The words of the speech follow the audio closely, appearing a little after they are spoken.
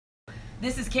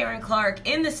This is Karen Clark.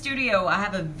 In the studio, I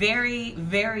have a very,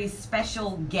 very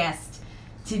special guest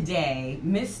today,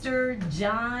 Mr.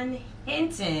 John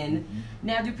Henton.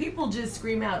 Now, do people just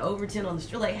scream out Overton on the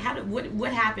street? Like,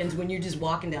 what happens when you're just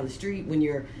walking down the street, when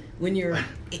you're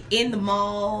in the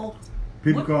mall?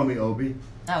 People call me Obie.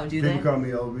 Oh, do they? People call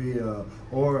me Obie,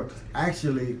 or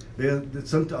actually,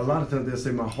 a lot of times they'll say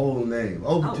my whole name,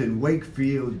 Overton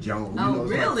Wakefield Jones. Oh, you know,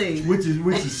 really? Like, which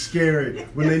is scary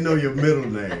when they know your middle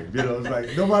name. You know, it's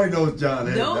like nobody knows John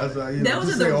Henton. Those Just are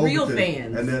the say real Overton,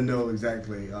 fans, and then know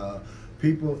exactly.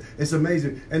 People, it's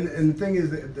amazing, and the thing is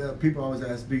that people always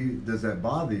ask me, does that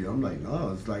bother you? I'm like,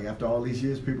 no. It's like after all these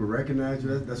years, people recognize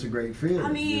you. That's a great feeling.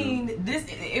 I mean, you know?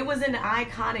 it was an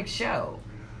iconic show.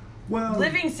 Well,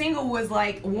 Living Single was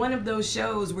like one of those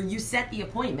shows where you set the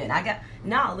appointment.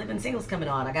 Living Single's coming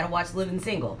on. I got to watch Living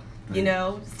Single. You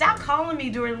know, stop calling me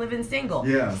during Living Single.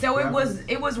 Yeah. So it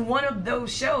was one of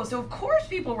those shows. So of course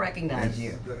people recognize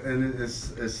you. And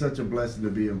it's such a blessing to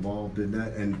be involved in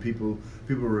that, and people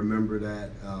remember that.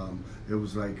 It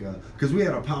was like because we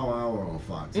had a power hour on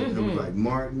Foxy. It was like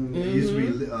Martin. It used to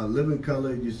be Living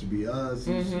Color. It used to be us.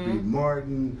 It used to be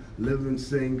Martin, Living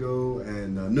Single,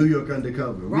 and New York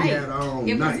Undercover. Right. We had our own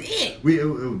night. It was it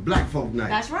was Black Folk Night.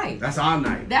 That's right. That's our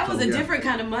night. That was a different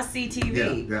kind of must-see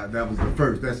TV. Yeah, that was the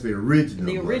first. That's the original.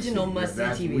 The original must-see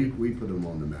TV. We put them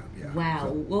on the map. Yeah. Wow.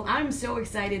 So. Well, I'm so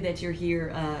excited that you're here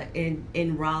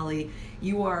in Raleigh.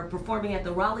 You are performing at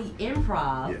the Raleigh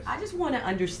Improv. Yes. I just want to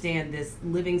understand this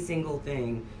Living Single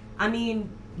thing. I mean,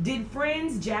 did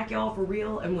Friends jack y'all for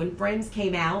real? And when Friends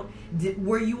came out,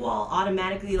 were you all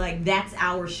automatically like, that's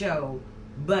our show,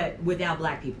 but without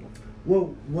black people?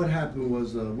 Well, what happened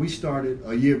was we started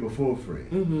a year before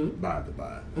Friends, by the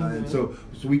by. And so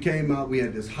we came out, we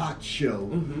had this hot show,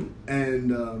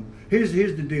 and here's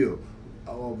the deal.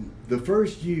 The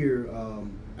first year,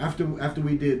 after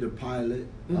we did the pilot,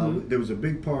 there was a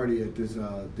big party at this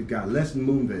the guy Les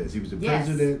Moonves. He was the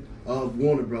president of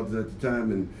Warner Brothers at the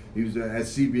time, and he was at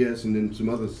CBS, and then some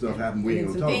other stuff happened we ain't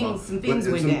gonna talk about. Some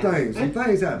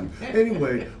things happened.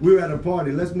 Anyway, we were at a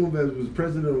party. Les Moonves was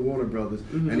president of Warner Brothers,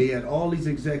 and he had all these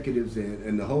executives in,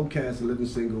 and the whole cast of Living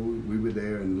Single. We were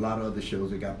there, and a lot of other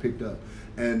shows that got picked up.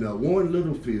 And Warren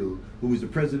Littlefield, who was the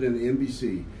president of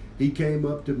NBC, he came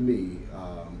up to me.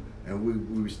 And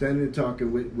we were standing there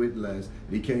talking with Les,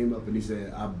 and he came up and he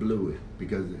said, I blew it,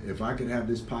 because if I could have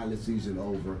this pilot season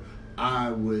over,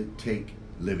 I would take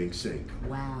Living Single.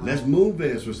 Wow. Les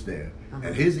Moonves was there,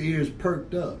 and his ears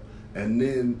perked up. And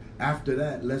then after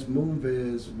that, Les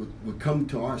Moonves would come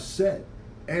to our set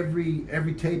every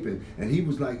taping, and he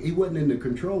was like, he wasn't in the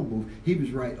control booth, he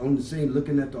was right on the scene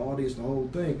looking at the audience, the whole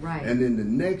thing. Right. And then the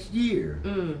next year,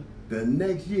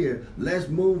 Les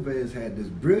Moonves had this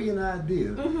brilliant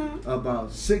idea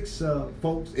about 6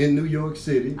 folks in New York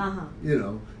City, you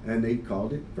know, and they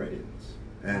called it Friends.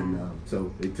 And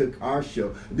so they took our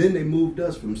show. Then they moved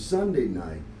us from Sunday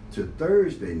night to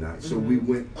Thursday night. So we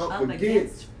went up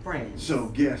against Friends. So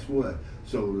guess what?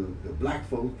 So the black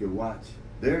folks could watch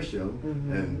their show,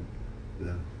 and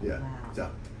so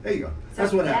there you go.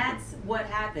 That's what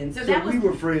happened. So we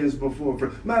were friends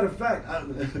before. Matter of fact,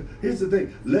 here's the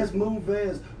thing. Les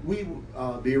Moonves,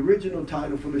 the original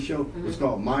title for the show was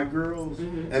called My Girls,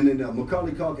 and then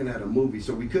Macaulay Culkin had a movie,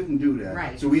 so we couldn't do that.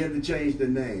 Right. So we had to change the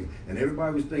name, and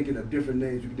everybody was thinking of different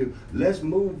names we could do. Les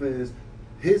Moonves,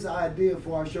 his idea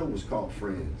for our show was called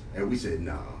Friends, and we said,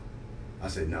 no. I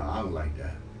said, no, I don't like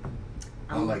that.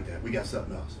 I don't like that. We got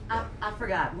something else. I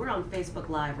forgot. We're on Facebook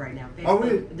Live right now.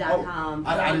 Facebook.com.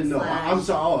 I didn't know. I'm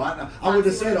sorry. I would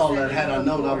have said all that had I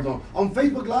known I was on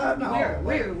Facebook Live now.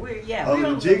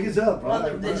 The jig is up.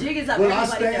 Well, the jig is up. Well, I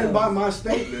stand by my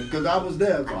statement because I was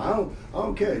there. So I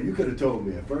don't care. You could have told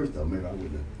me at first, though. Maybe I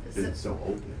wouldn't have been so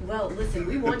open. Well, listen,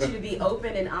 we want you to be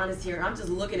open and honest here. I'm just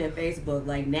looking at Facebook.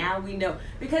 Like, now we know.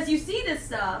 Because you see this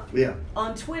stuff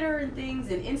on Twitter and things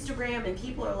and Instagram, and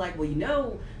people are like, well, you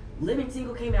know, Living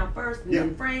Single came out first, and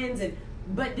then Friends,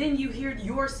 but then you hear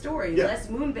your story. Les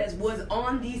Moonves was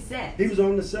on the set. He was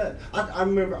on the set. I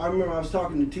remember I was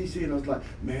talking to TC, and I was like,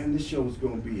 man, this show is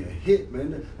going to be a hit,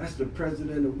 man. That's the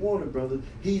president of Warner Brothers.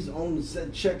 He's on the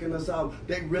set checking us out.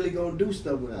 They really going to do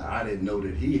stuff with that. I didn't know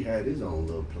that he had his own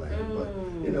little plan. But,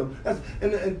 you know,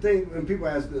 and people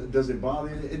ask, does it bother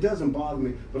you? It doesn't bother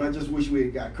me, but I just wish we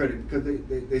had got credit, because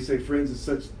they say Friends is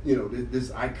such, you know,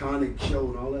 this iconic show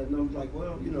and all that. And I was like,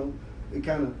 well, you know, it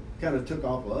kind of took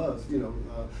off of us, you know,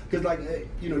 because like,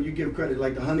 you know, you give credit,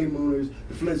 like the Honeymooners,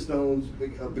 the Flintstones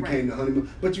became the Honeymoon,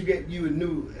 but you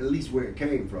knew at least where it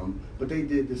came from, but they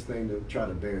did this thing to try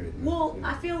to bury it. Well, you know?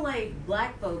 I feel like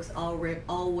black folks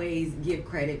always give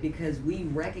credit because we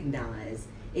recognize.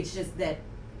 It's just that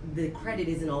the credit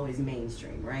isn't always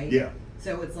mainstream, right? Yeah.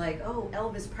 So it's like, oh,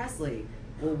 Elvis Presley.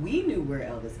 Well, we knew where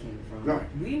Elvis came from. Right.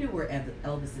 We knew where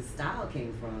Elvis's style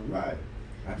came from. Right.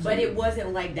 Absolutely. But it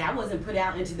wasn't like that wasn't put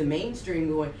out into the mainstream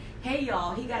going, hey,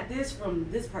 y'all, he got this from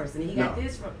this person. He got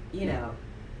this from, you know.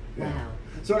 Yeah. Wow.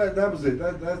 So that was it.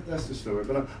 That's the story.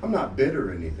 But I'm not bitter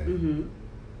or anything.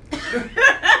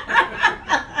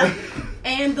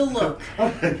 And the look,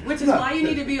 which is why you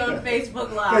need to be on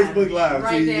Facebook Live. Facebook Live.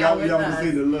 Right See, now y'all with us. can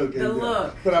see the look. The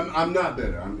look. But I'm not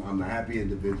bitter. I'm a happy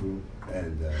individual,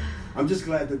 and I'm just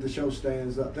glad that the show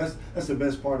stands up. That's the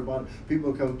best part about it.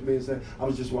 People come to me and say, I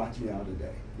was just watching y'all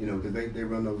today. You know, because they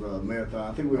run those marathons.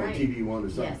 I think we're on TV One or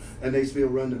something. Yes. And they still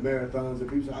run the marathons. And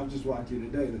people say, I was just watching you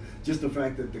today. And just the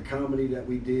fact that the comedy that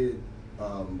we did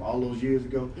all those years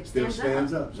ago still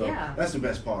stands up. So that's the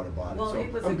best part about it. Well, so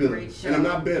it was I'm a good. great show. And I'm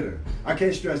not bitter. I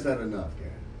can't stress that enough,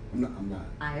 Karen. I'm not.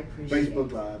 I appreciate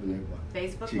Facebook Live and everybody.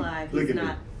 Facebook Live. Look at me.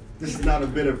 This is not a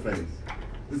bitter face.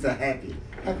 This is a happy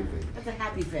face. That's a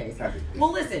happy face. Happy face.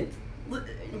 Well, listen.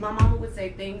 My mama would say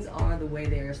things are the way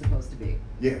they are supposed to be.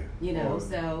 Yeah. You know,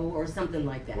 or something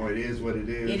like that. Or it is what it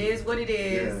is. It is what it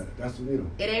is. Yeah, that's what, you know.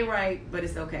 It ain't right, but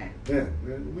it's okay. Yeah,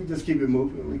 we just keep it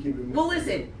moving. We keep it moving. Well,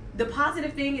 listen. The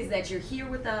positive thing is that you're here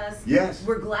with us. Yes.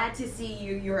 We're glad to see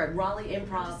you. You're at Raleigh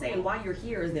Improv. Just saying, while you're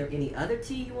here, is there any other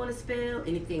tea you want to spill?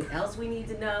 Anything else we need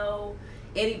to know?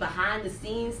 Any behind the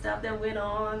scenes stuff that went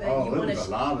on? That you there was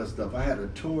a lot of stuff. I had a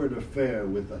torrid affair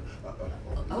with we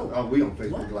on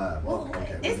Facebook Live. Well,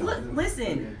 okay.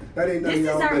 Listen, that ain't this is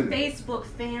our business. Facebook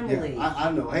family. Yeah,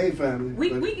 I know. Hey, family.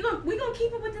 We gonna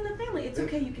keep it within the family. It's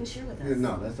okay. You can share with us. Yeah,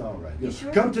 no, that's all right. You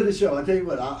sure? Come to the show. I tell you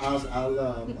what.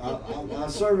 I'll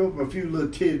serve up a few little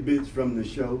tidbits from the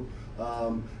show.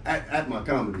 At my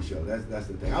comedy show, that's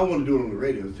the thing. I want to do it on the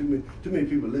radio. There's too many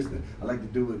people listening. I like to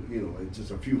do it, it's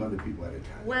just a few hundred people at a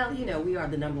time. Well, we are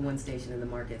the #1 station in the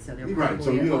market, so they're right.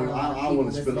 So I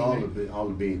want to spill all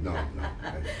the beans. No.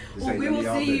 Well,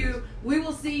 we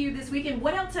will see you this weekend.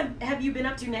 What else have you been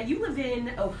up to now? You live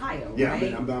in Ohio, yeah,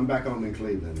 right? I'm back home in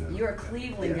Cleveland now. You're a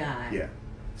Cleveland guy. Yeah.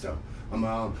 So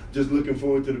I'm just looking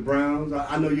forward to the Browns.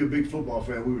 I know you're a big football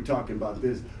fan. We were talking about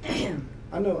this.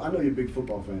 I know you're a big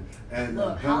football fan. And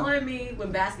look, holler at me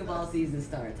when basketball season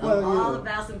starts. I'm all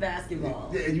about some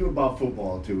basketball. Yeah, you're about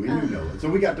football too, and you know it. So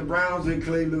we got the Browns in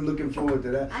Cleveland. Looking forward to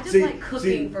that. I just like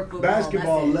cooking for football.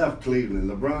 Basketball left Cleveland.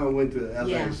 LeBron went to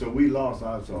LA, so we lost.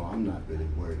 So I'm not really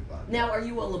worried about that. Now, are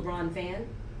you a LeBron fan?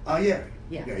 Yeah.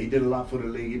 He did a lot for the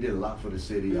league. He did a lot for the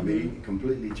city. Mm-hmm. I mean, he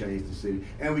completely changed the city.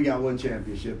 And we got one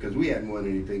championship because we hadn't won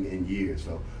anything in years.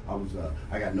 So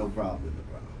I got no problem with LeBron.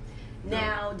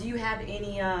 Now, do you have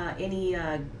any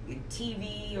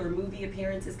TV or movie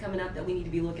appearances coming up that we need to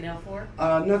be looking out for?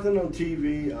 Nothing on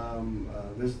TV.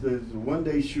 There's a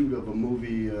one-day shoot of a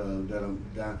movie that I'm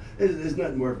down. It's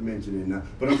nothing worth mentioning now,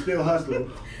 but I'm still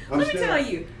hustling. Let me tell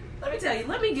you.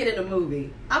 Let me get in a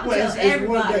movie. I'm going to tell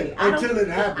everybody. One day, until it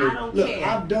happens. I don't Look, care.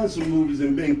 I've done some movies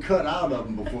and been cut out of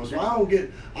them before, so I don't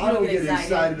get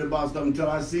excited about stuff until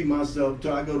I see myself.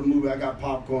 Until I go to the movie, I got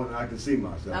popcorn and I can see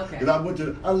myself. Okay.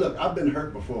 Because I've been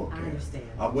hurt before. I understand.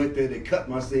 I went there, they cut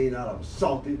my scene out. I was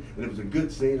salty, and it was a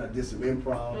good scene. I did some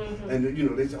improv, and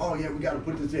they said, "Oh yeah, we got to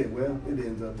put this in." Well, it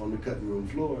ends up on the cutting room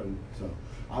floor, and so.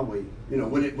 I'll wait.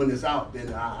 When it's out,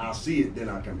 then I'll see it. Then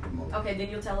I can promote it. Okay, then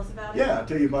you'll tell us about it. Yeah, I'll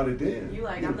tell you about it then.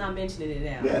 I'm not mentioning it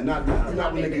now. Yeah, not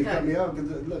when they can cut me out.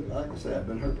 Because look, like I said, I've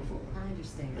been hurt before. I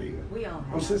understand. There you go. We all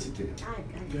have. I'm sensitive. I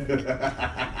get it.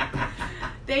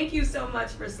 Thank you so much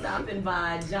for stopping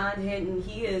by, John Henton.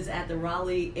 He is at the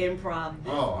Raleigh Improv.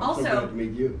 Oh, I'm so glad to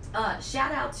meet you.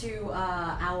 Shout out to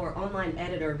our online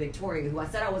editor, Victoria, who I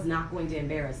said I was not going to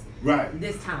embarrass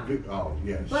this time. Oh,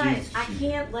 yeah. But I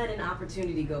can't let an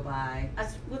opportunity go by.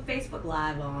 With Facebook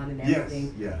Live on and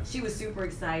everything. Yes. She was super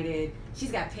excited.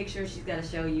 She's got pictures she's got to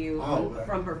show you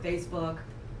from her Facebook.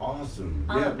 Awesome.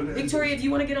 Victoria, do you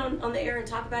want to get on the air and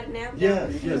talk about it now?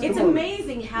 Yes. It's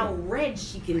amazing how red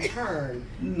she can turn.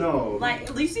 No.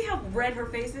 Do you see how red her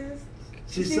face is?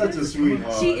 She's such a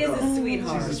sweetheart. She is a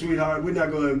sweetheart. She's a sweetheart. We're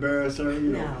not going to embarrass her.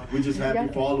 No. We're just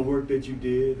happy for all the work that you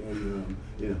did, and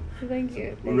Thank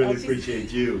you. We really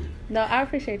appreciate you. No, I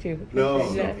appreciate you. No,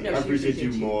 I appreciate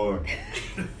you more.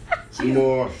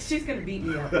 More. She's gonna beat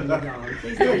me up when you're gone.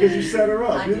 Yeah, because you set her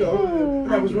up.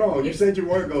 That was wrong. You said you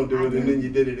weren't gonna do it, and then you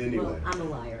did it anyway. Well, I'm a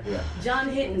liar. Yeah. John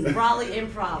Hinton, Raleigh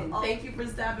Improv. Thank you for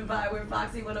stopping by. We're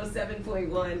Foxy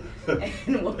 107.1 and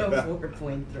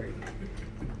 104.3.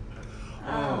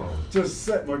 Oh, just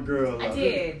set my girl up. I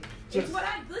did. It's what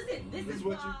I listen. This is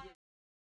what you.